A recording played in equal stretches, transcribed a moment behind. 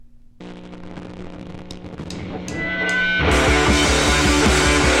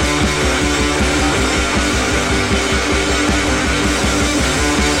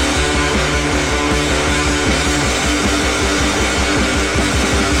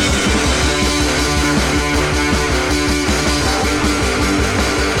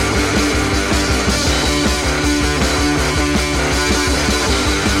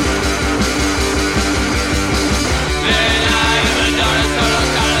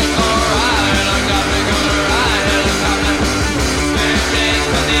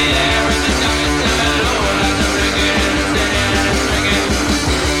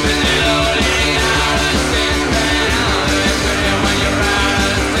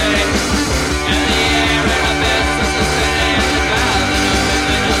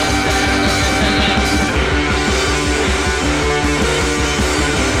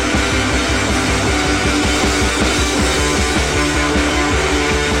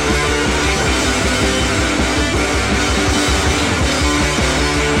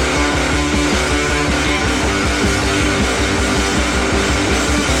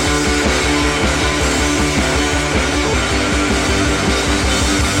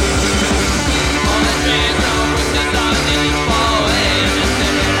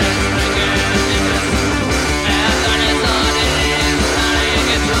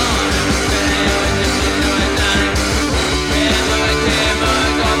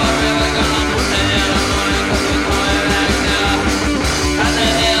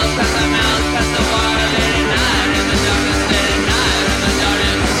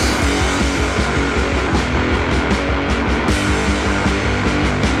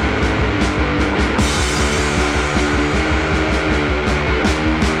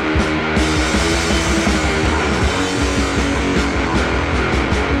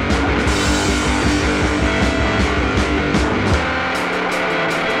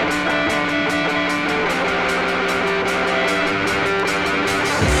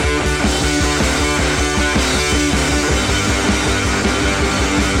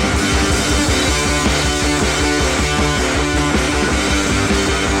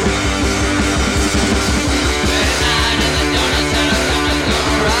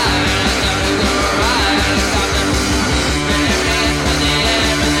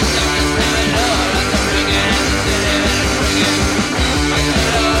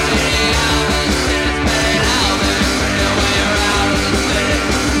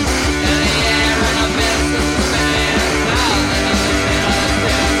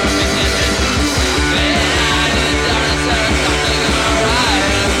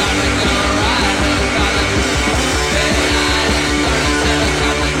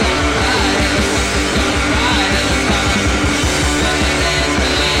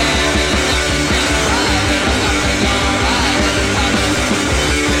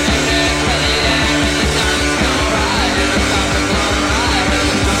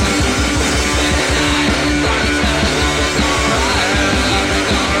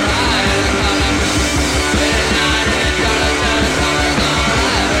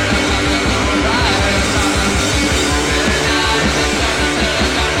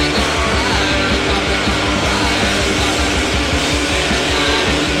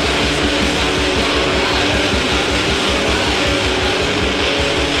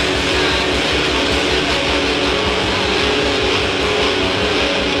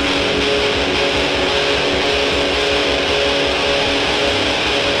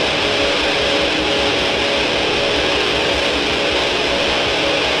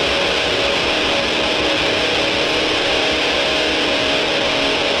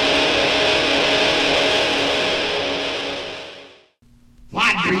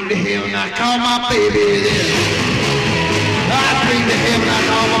call my baby there. I dream to heaven, I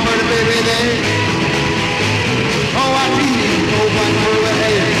call my pretty baby there. Oh, I need no one over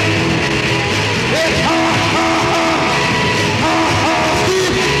here. It's ha, ha, ha, ha, ha,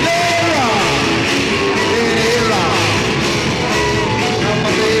 Steve, Lera, Lera. Come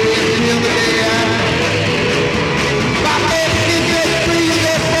my baby, feel the day. My baby, keep it free,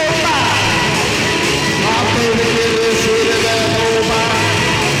 let's go by. My baby, little city, let's go by.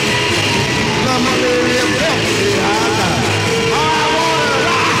 Come my baby, feel the day. I wanna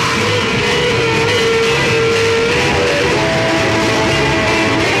rock.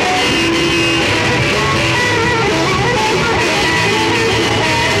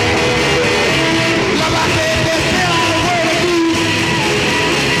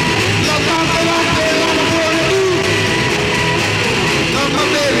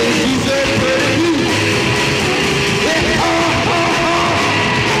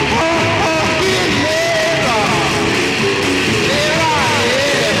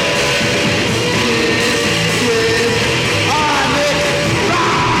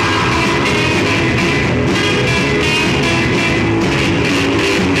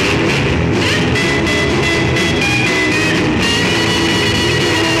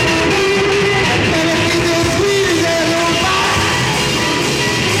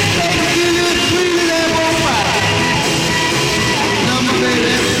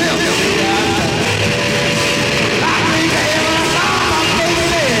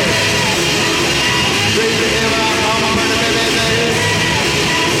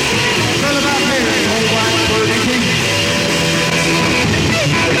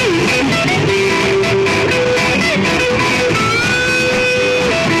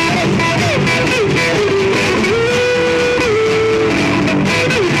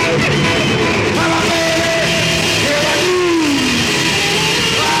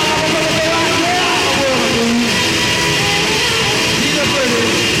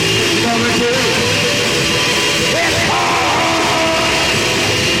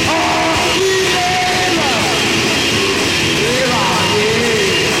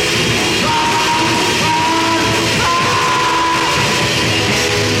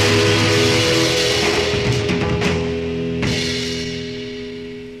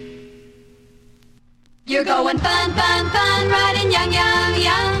 You're going fun, fun, fun, riding young, young,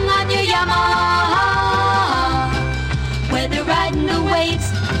 young on your Yamaha. Whether riding the waves,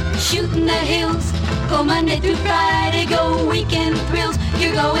 shooting the hills, go Monday through Friday, go weekend thrills.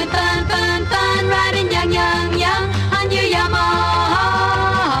 You're going fun, fun, fun, riding young, young, young on your Yamaha.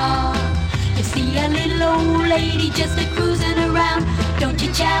 You see a little old lady just a-cruising around. Don't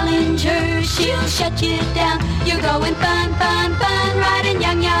you challenge her, she'll shut you down. You're going fun, fun, fun, riding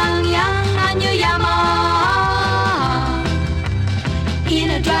young, young, young on your Yamaha. In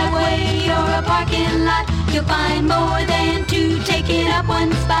a driveway or a parking lot, you'll find more than two taking up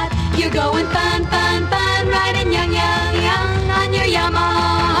one spot. You're going fun, fun, fun, riding young, young, young on your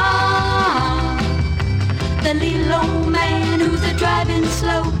Yamaha. The little old man who's a-driving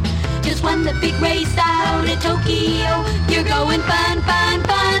slow just won the big race out at Tokyo. You're going fun, fun,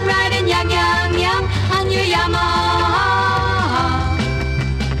 fun, riding young, young, young on your Yamaha.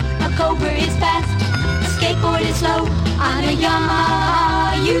 A Cobra is fast, a skateboard is slow. On a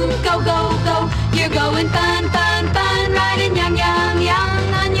Yamaha, you go, go, go. You're going fun, fun, fun, riding young, young,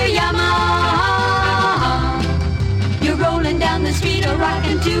 young on your Yamaha. You're rolling down the street or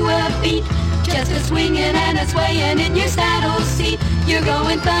rocking to a beat, just a swinging and a swaying in your saddle seat. You're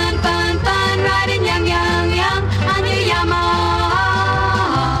going fun, fun, fun, riding young, young, young on your Yamaha.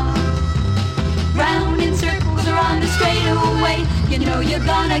 Round in circles or on the straightaway, you know you're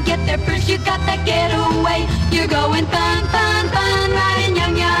gonna get there first, you got that getaway. You're going fun, fun, fun, riding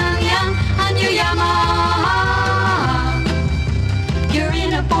young, young, young on your Yamaha. You're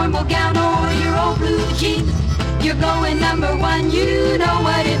in a formal gown or your old blue jeans, you're going number one, you know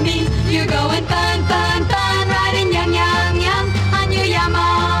what it means. You're going fun, fun, fun, riding young, young, young on your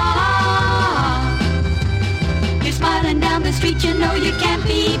Yamaha. You're smiling down the street, you know you can't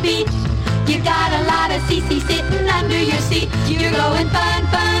be beat. You got a lot of CC sitting under your seat. You're going fun,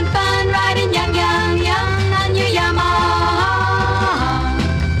 fun, fun, riding young, young, young on your Yamaha.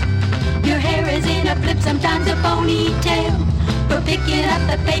 Your hair is in a flip, sometimes a ponytail. For picking up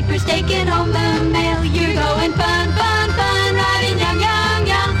the papers, taking home the mail. You're going fun, fun, fun, riding young, young,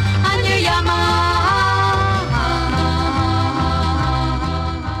 young on your Yamaha.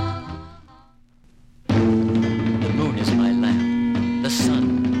 The moon is my lamp, the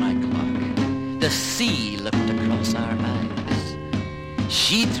sun my clock. The sea looked across our eyes.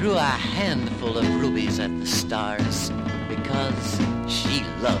 She threw a handful of rubies at the stars because She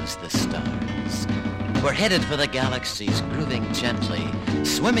loves the stars. We're headed for the galaxies, grooving gently,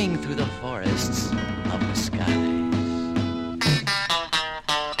 swimming through the forests of the skies.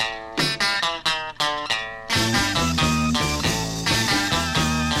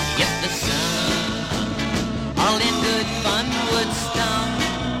 If the sun, all in good fun, would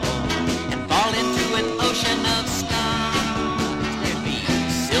stumble and fall into an ocean of stars, there'd be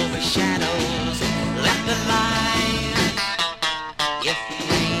silver shadows left alive. If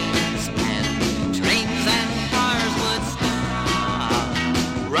planes and trains and cars would stop,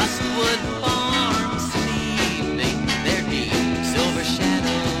 rust would form sleeping, there'd be silver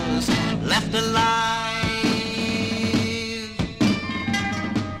shadows left alive.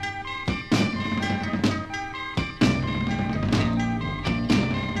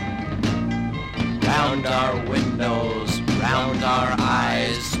 Round our windows, round our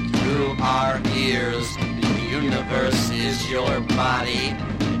eyes, through our ears, the universe is your body,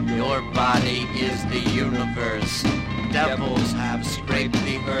 and your body is the universe. Devils have scraped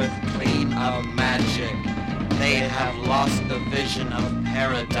the earth clean of magic. They have lost the vision of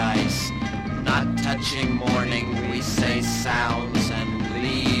paradise. Not touching morning, we say sounds and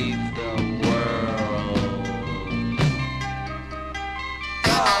leave the world.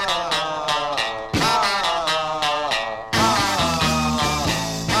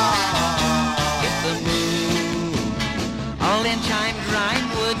 If the moon, all in chimed rhyme,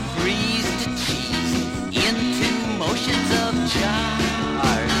 would freeze to cheese into motions of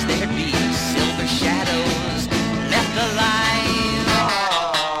jars, there'd be silver shadows left alive.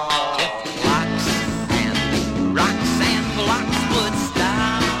 If clocks and rocks and blocks would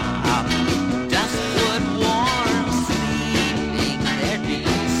stop, dust would warm sleeping, there'd be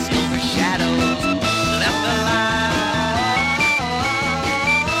silver shadows left alive.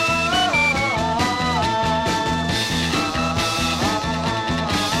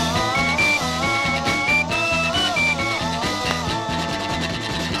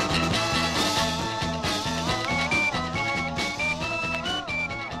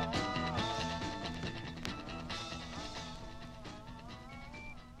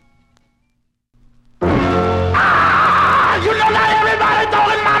 You know now everybody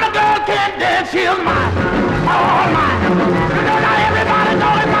talking mama girl can't dance, she's mine, all mine. You know now everybody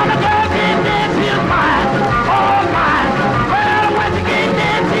talking mama girl can't dance, she's mine, all mine. Well, when she can't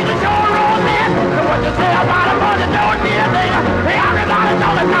dance, she can show her own man. So what you say about her, but you don't need a thing. Hey, everybody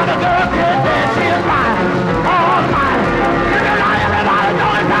talking mama girl can't dance, she's mine, all mine. You know now everybody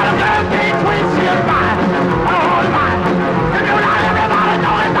talking mama girl can't twist, she's mine, all mine. You know now everybody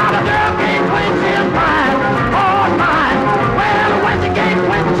talking mama girl can't twist, she's mine, all mine. Well, when she can't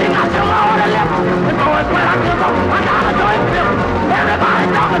twist, she got your on the left. The boys, well, I give up, I gotta do it flip. Everybody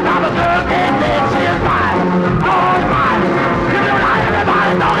talking about a girl can't dance, she's mine, all mine. You know now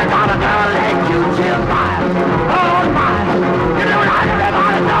everybody talking about a girl ain't cute, she's mine, all mine. You know now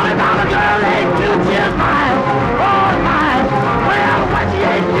everybody talking about a girl ain't cute, she's mine, all mine. Well, when she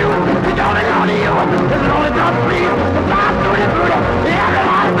ain't cute, she don't belong to you. It's only just please, the fly booty booty.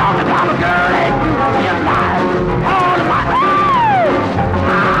 Everybody talking about a girl ain't cute, she's mine, all mine.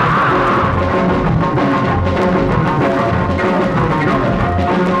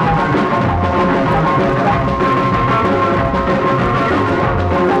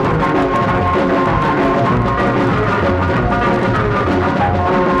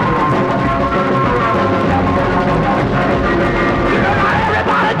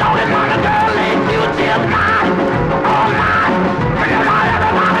 Everybody talking about a girl ain't cute, she's mine, all mine.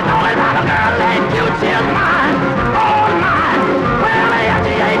 Everybody talking about a girl ain't cute, she's mine, all mine. Well, yeah,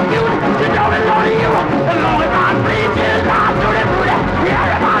 she ain't cute, she don't belong to you. As long as I'm free, she's mine, booty booty.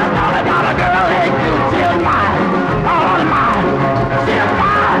 Everybody talking about a girl ain't cute, she's mine, all mine. She's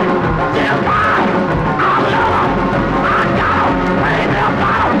mine, she's mine. I love her, I got her, ain't no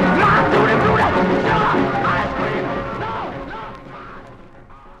bottom. My booty booty, sugar, ice cream, no.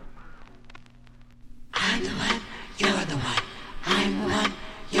 I'm the one, you're the one. I'm the one,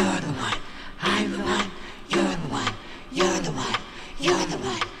 you're the one. I'm the one, you're the one. You're the one, you're the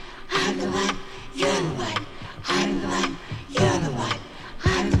one. I'm the one, you're the one. I'm the one, you're the one.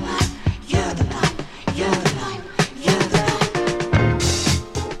 I'm the one, you're the one. You're the one, you're the one.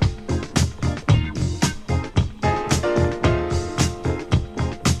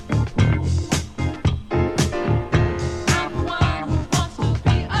 I'm the one who wants to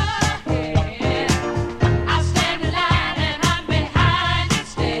be ahead. I stand in line and I'm behind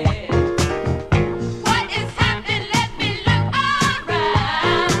instead. What is happening? Let me look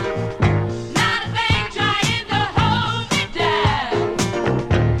around. Not a thing trying to hold me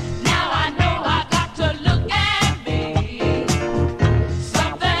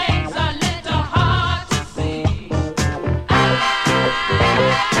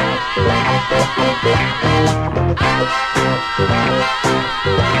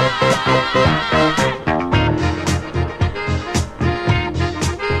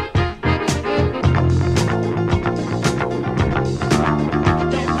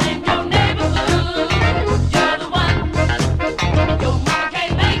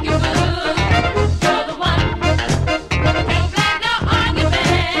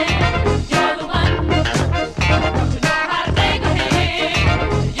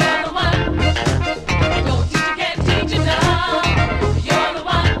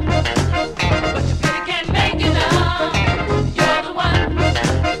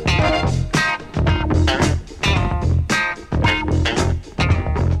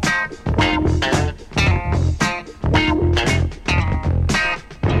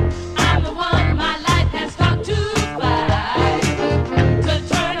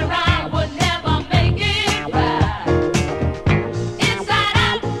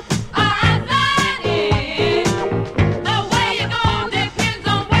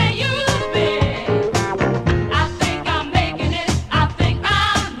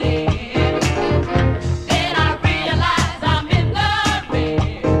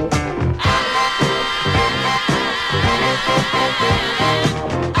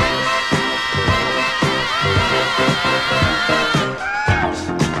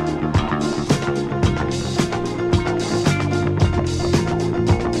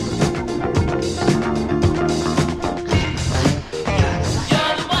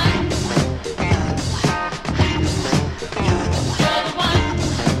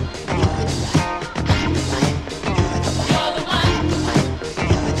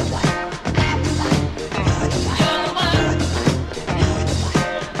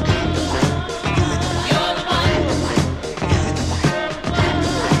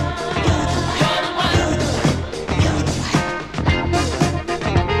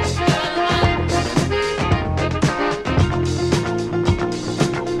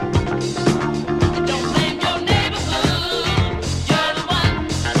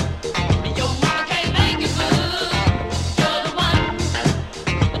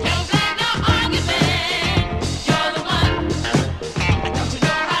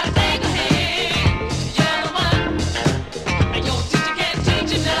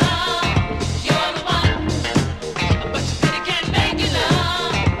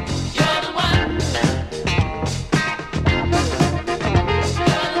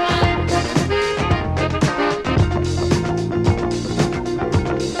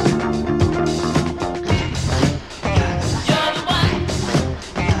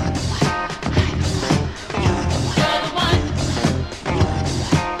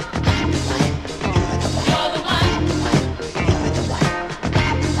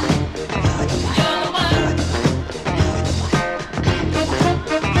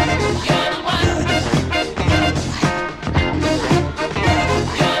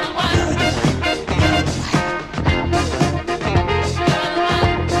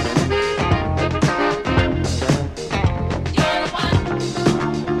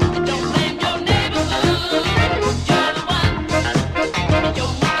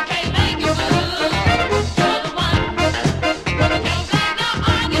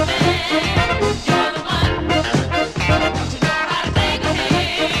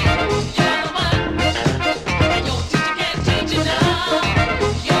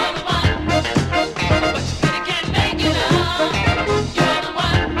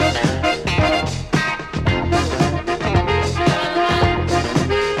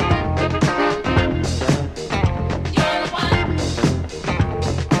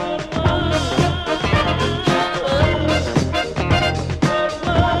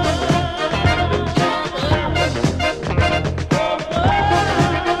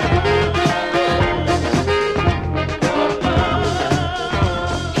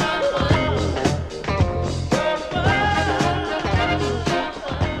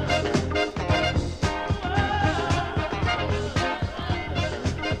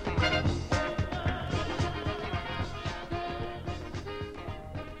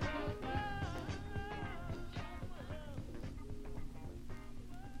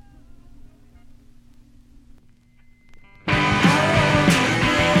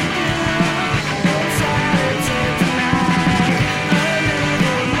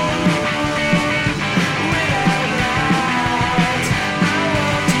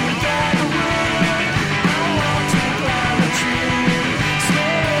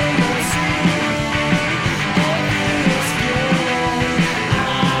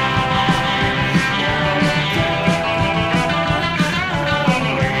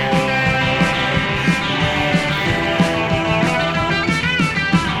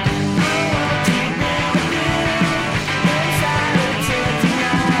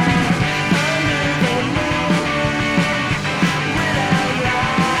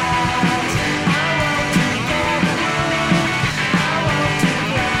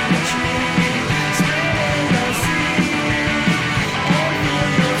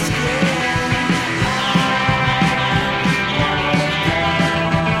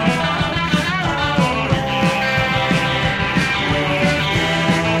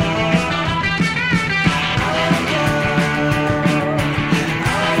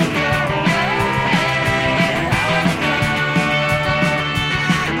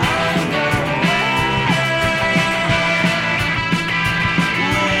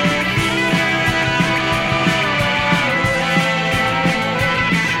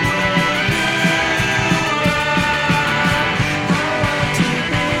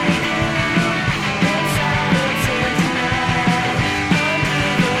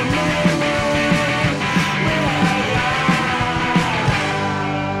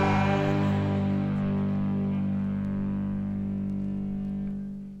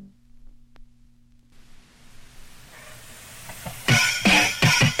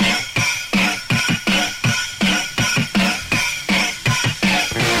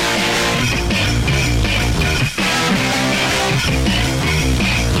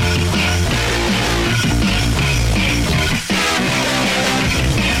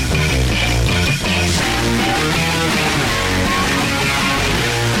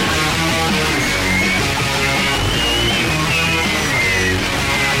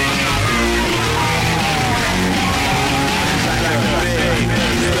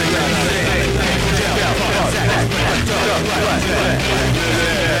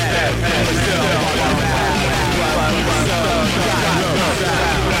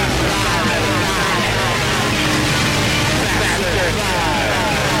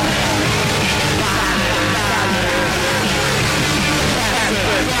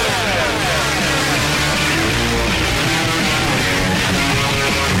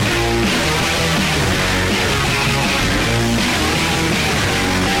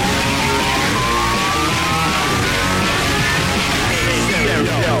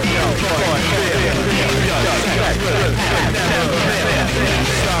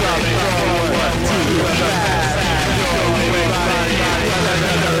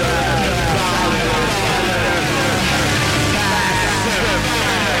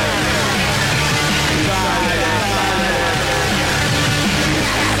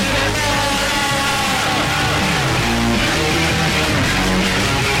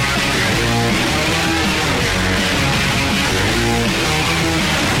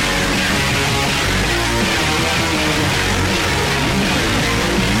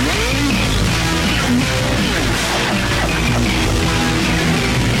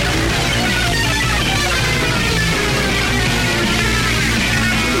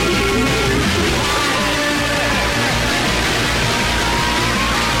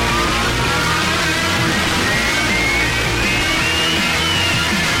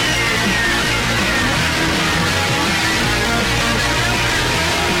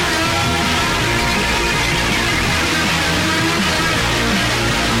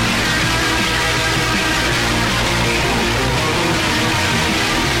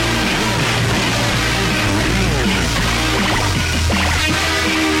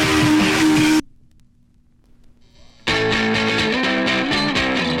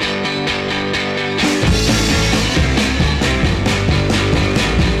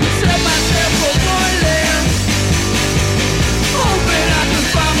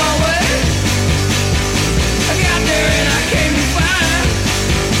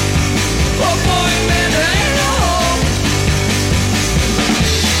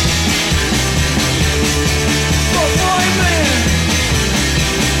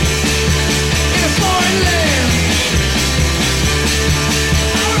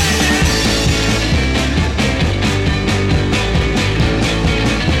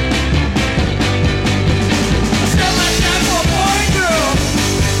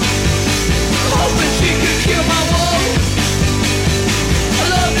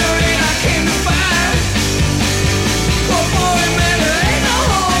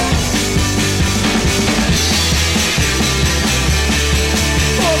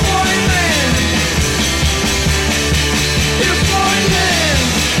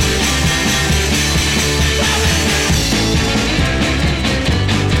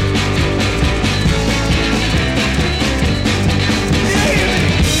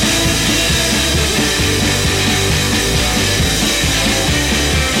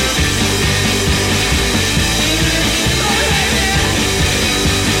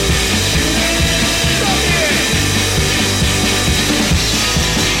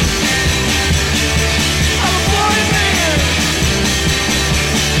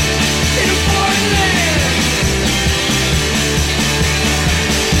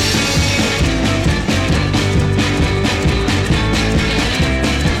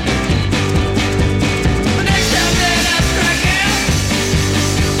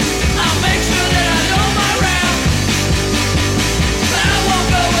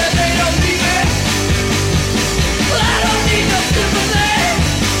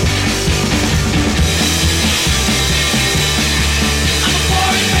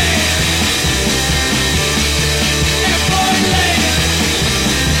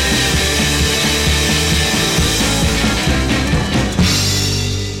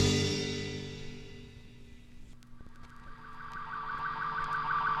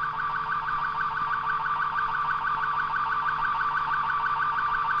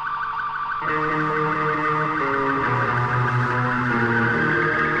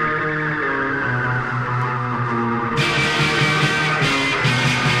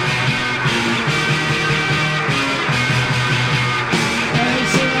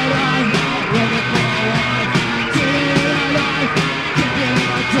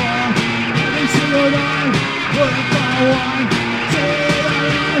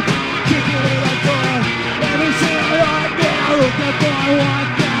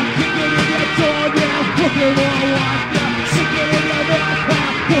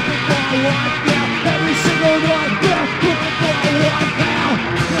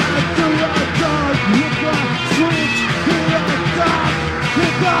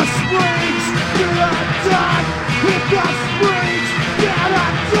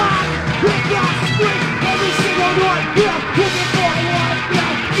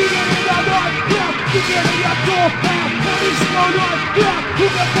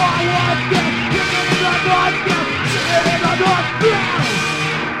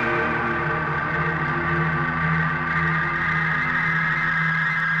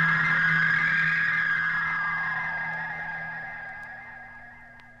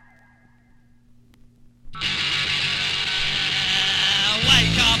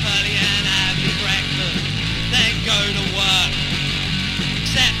Wake up early and have your breakfast, then go to work.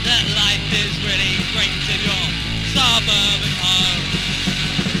 Accept that life is really great in your suburban home.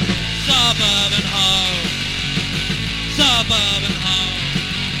 Suburban home. Suburban home.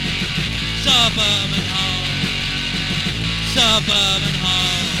 Suburban home. Suburban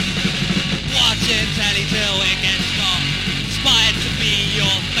home. Watching telly till it gets dark. Inspired to be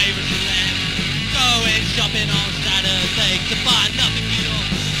your favourite celeb. Going shopping on Saturday to buy nothing